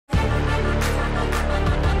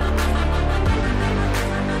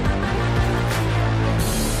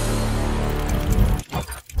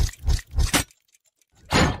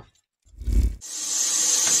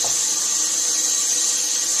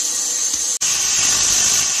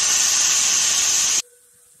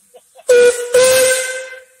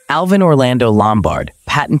Alvin Orlando Lombard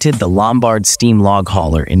patented the Lombard steam log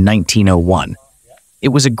hauler in 1901. It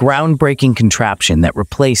was a groundbreaking contraption that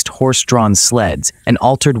replaced horse-drawn sleds and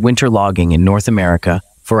altered winter logging in North America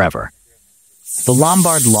forever. The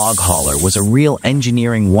Lombard log hauler was a real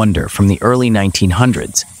engineering wonder from the early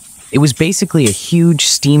 1900s. It was basically a huge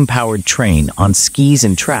steam-powered train on skis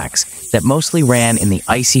and tracks that mostly ran in the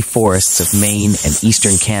icy forests of Maine and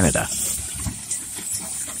eastern Canada.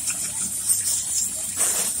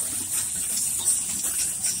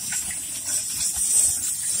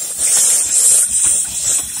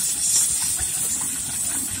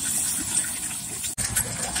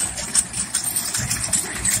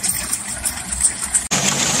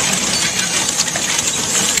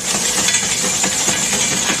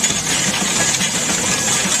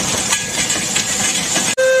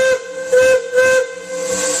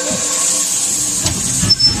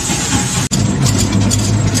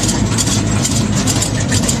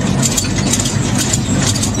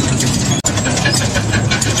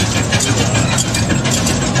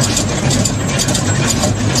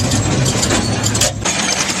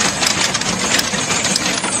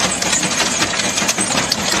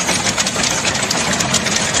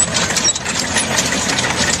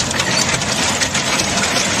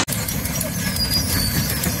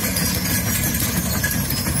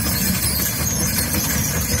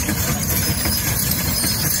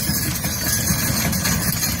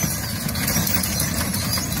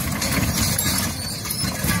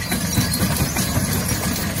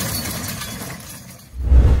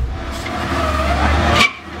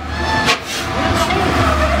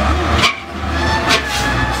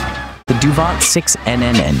 The DUVANT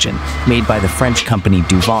 6NN engine, made by the French company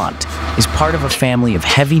DUVANT, is part of a family of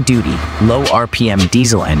heavy-duty, low-RPM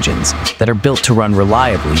diesel engines that are built to run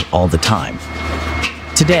reliably all the time.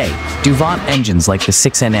 Today, DUVANT engines like the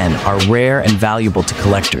 6NN are rare and valuable to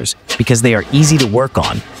collectors because they are easy to work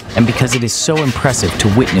on and because it is so impressive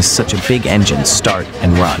to witness such a big engine start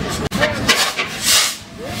and run.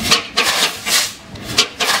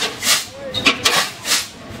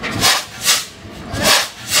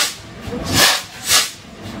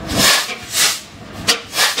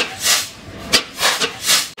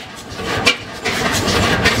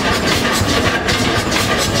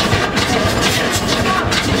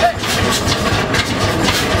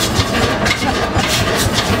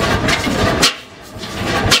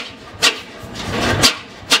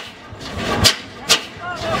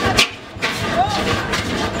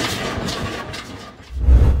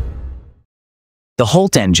 The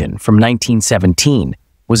HOLT engine from 1917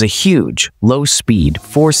 was a huge, low-speed,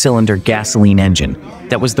 four-cylinder gasoline engine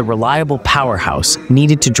that was the reliable powerhouse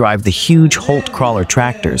needed to drive the huge HOLT crawler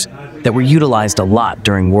tractors that were utilized a lot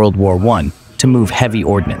during World War I to move heavy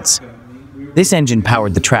ordnance. This engine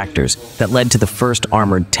powered the tractors that led to the first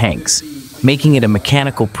armored tanks, making it a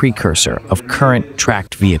mechanical precursor of current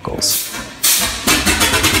tracked vehicles.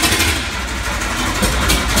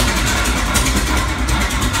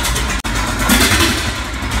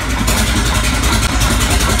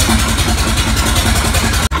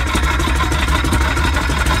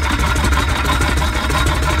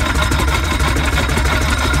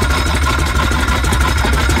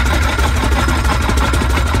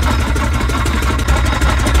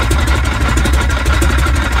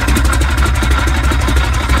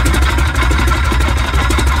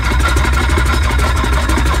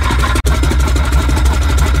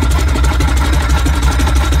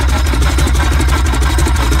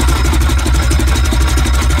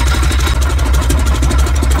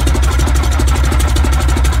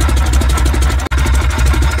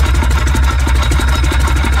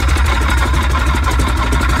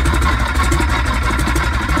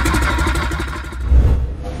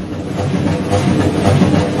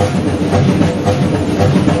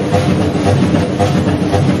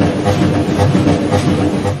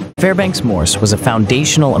 Fairbanks Morse was a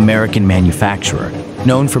foundational American manufacturer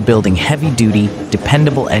known for building heavy-duty,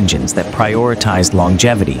 dependable engines that prioritized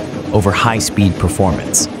longevity over high-speed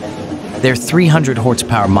performance. Their 300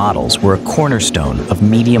 horsepower models were a cornerstone of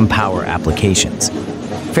medium-power applications.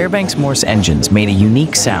 Fairbanks Morse engines made a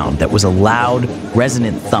unique sound that was a loud,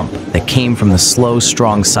 resonant thump that came from the slow,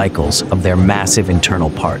 strong cycles of their massive internal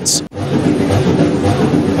parts.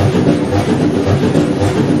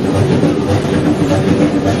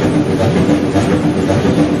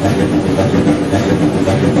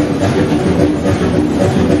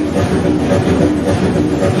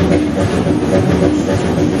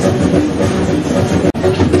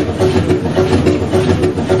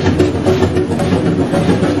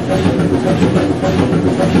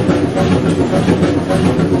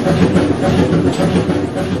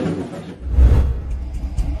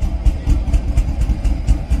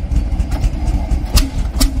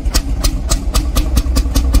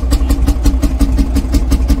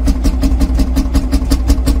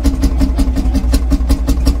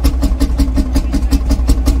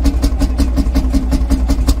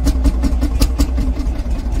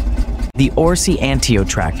 The ORSI ANTEO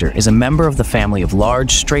tractor is a member of the family of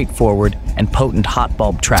large, straightforward, and potent hot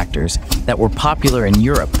bulb tractors that were popular in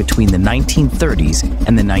Europe between the 1930s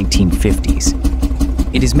and the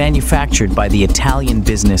 1950s. It is manufactured by the Italian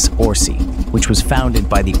business ORSI, which was founded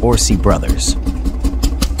by the ORSI brothers.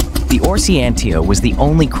 The ORSI ANTEO was the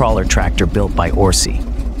only crawler tractor built by ORSI.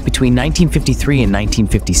 Between 1953 and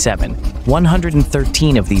 1957,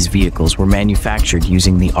 113 of these vehicles were manufactured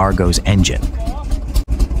using the Argos engine.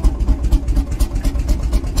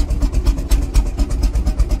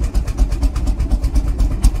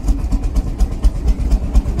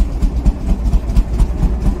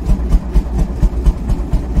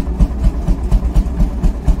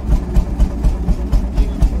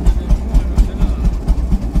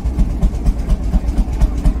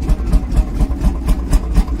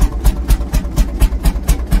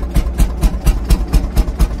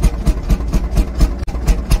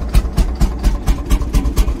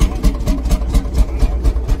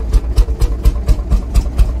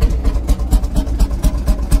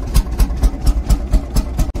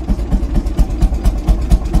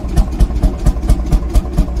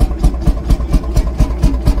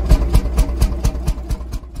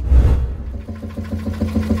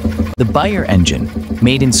 The BEIJER engine,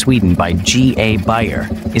 made in Sweden by G.A.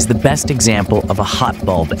 BEIJER, is the best example of a hot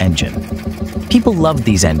bulb engine. People loved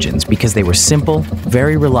these engines because they were simple,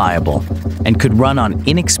 very reliable, and could run on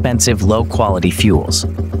inexpensive, low-quality fuels.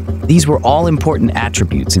 These were all important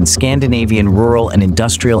attributes in Scandinavian rural and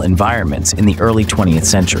industrial environments in the early 20th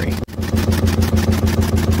century.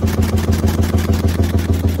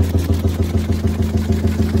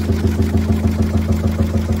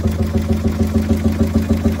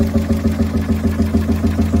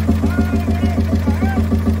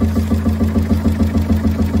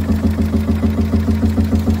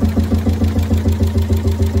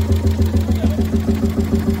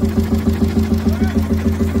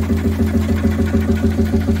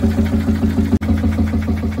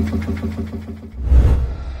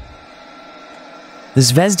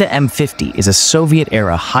 The ZVEZDA M50 is a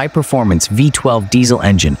Soviet-era high-performance V12 diesel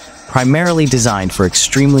engine primarily designed for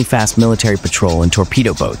extremely fast military patrol and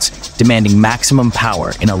torpedo boats, demanding maximum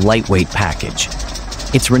power in a lightweight package.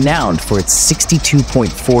 It's renowned for its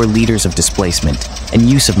 62.4 liters of displacement and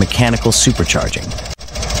use of mechanical supercharging.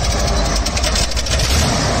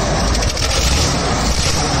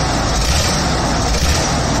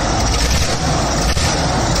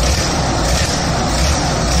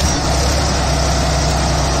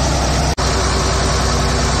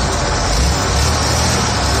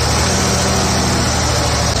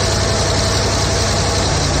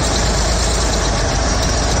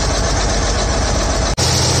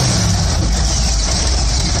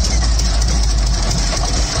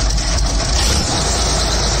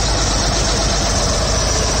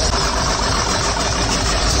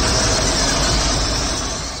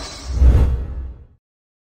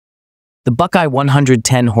 The BUCKEYE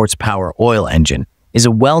 110 horsepower oil engine is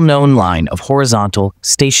a well-known line of horizontal,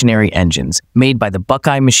 stationary engines made by the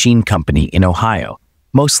BUCKEYE Machine Company in Ohio,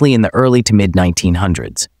 mostly in the early to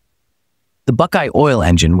mid-1900s. The BUCKEYE oil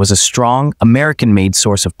engine was a strong, American-made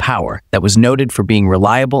source of power that was noted for being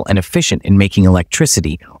reliable and efficient in making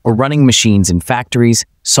electricity or running machines in factories,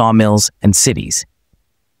 sawmills, and cities.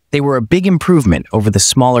 They were a big improvement over the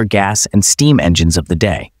smaller gas and steam engines of the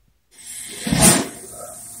day.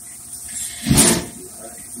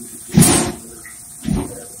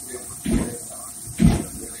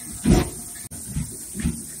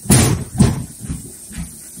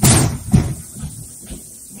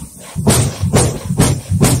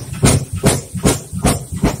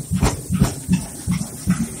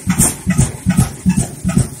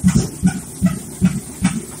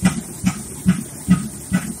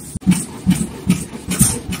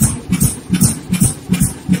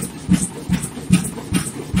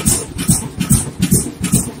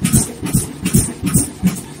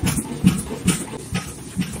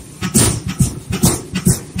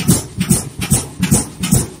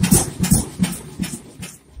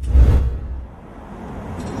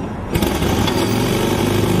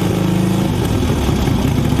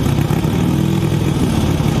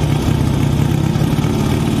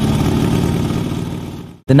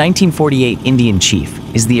 The 1948 Indian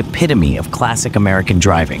Chief is the epitome of classic American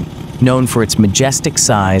driving, known for its majestic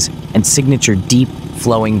size and signature deep,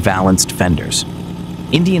 flowing, valanced fenders.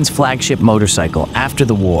 Indian's flagship motorcycle after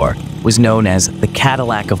the war was known as the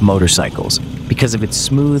Cadillac of motorcycles because of its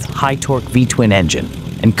smooth, high-torque V-twin engine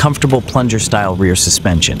and comfortable plunger-style rear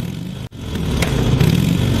suspension.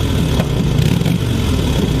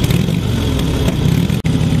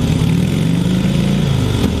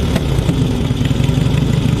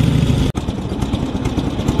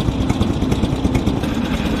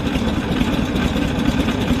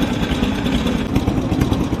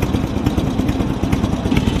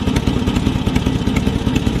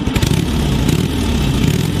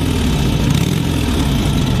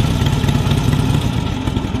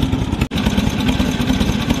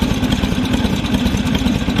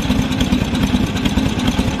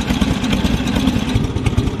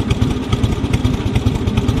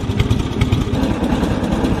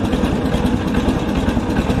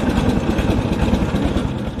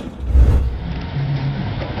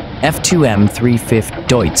 F2M 3/5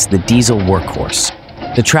 DEUTZ, the diesel workhorse.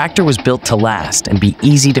 The tractor was built to last and be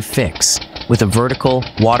easy to fix, with a vertical,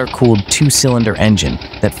 water-cooled two-cylinder engine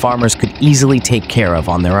that farmers could easily take care of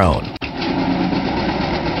on their own.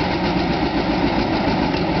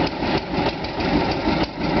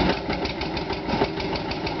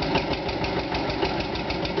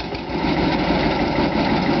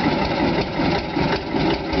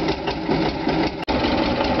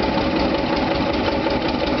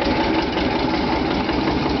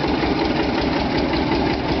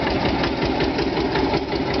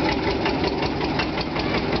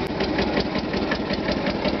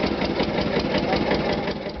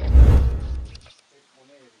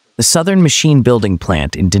 The Southern Machine Building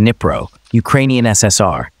Plant in Dnipro, Ukrainian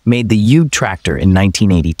SSR, made the YUMZ tractor in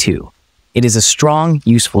 1982. It is a strong,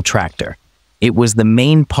 useful tractor. It was the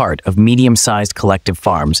main part of medium-sized collective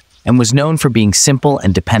farms and was known for being simple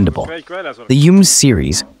and dependable. The YUMZ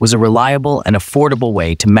series was a reliable and affordable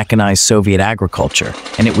way to mechanize Soviet agriculture,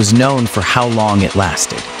 and it was known for how long it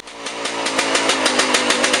lasted.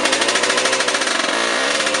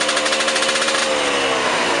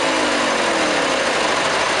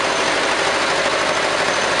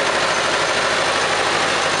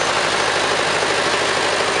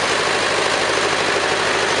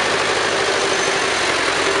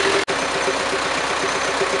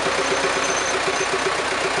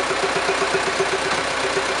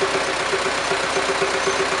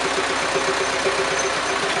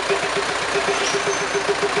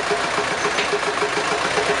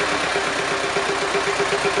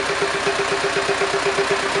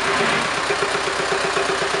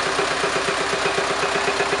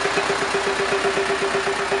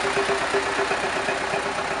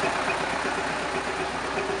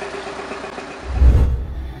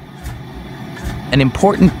 An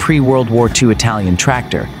important pre-World War II Italian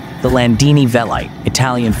tractor, the Landini VELITE,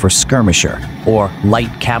 Italian for skirmisher, or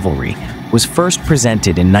light cavalry, was first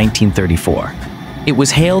presented in 1934. It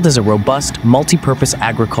was hailed as a robust, multi-purpose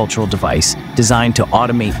agricultural device designed to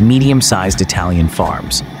automate medium-sized Italian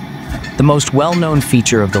farms. The most well-known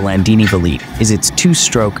feature of the Landini VELITE is its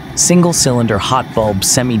two-stroke, single-cylinder hot bulb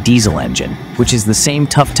semi-diesel engine, which is the same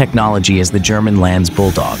tough technology as the German Lanz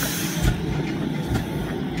Bulldog.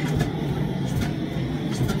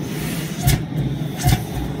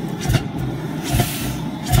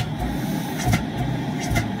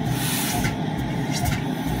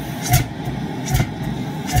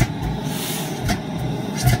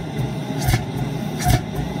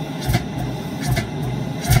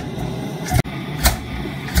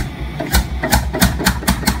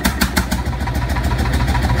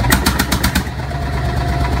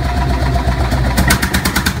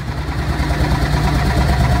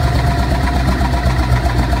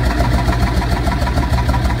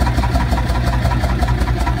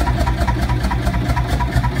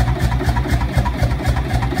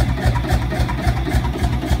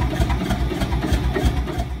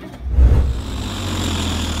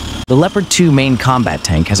 The Leopard 2 main combat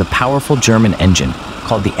tank has a powerful German engine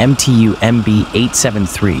called the MTU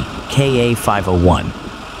MB873 KA501.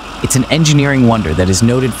 It's an engineering wonder that is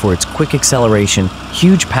noted for its quick acceleration,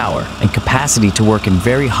 huge power, and capacity to work in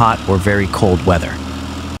very hot or very cold weather.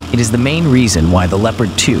 It is the main reason why the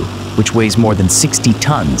Leopard 2, which weighs more than 60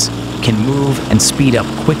 tons, can move and speed up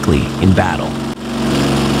quickly in battle.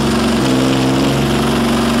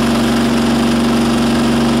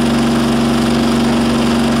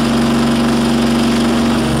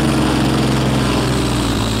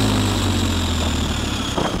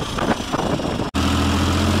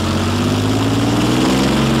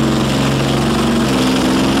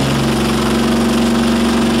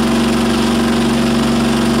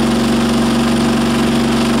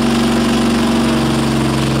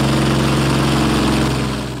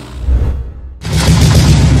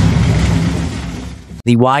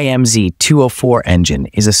 The YUMZ 204 engine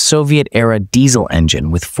is a Soviet-era diesel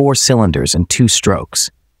engine with 4 cylinders and 2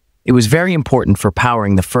 strokes. It was very important for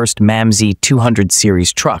powering the first MAMZ 200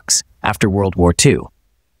 series trucks after World War II.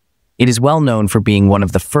 It is well known for being one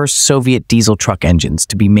of the first Soviet diesel truck engines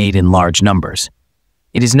to be made in large numbers.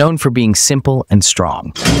 It is known for being simple and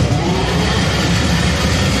strong.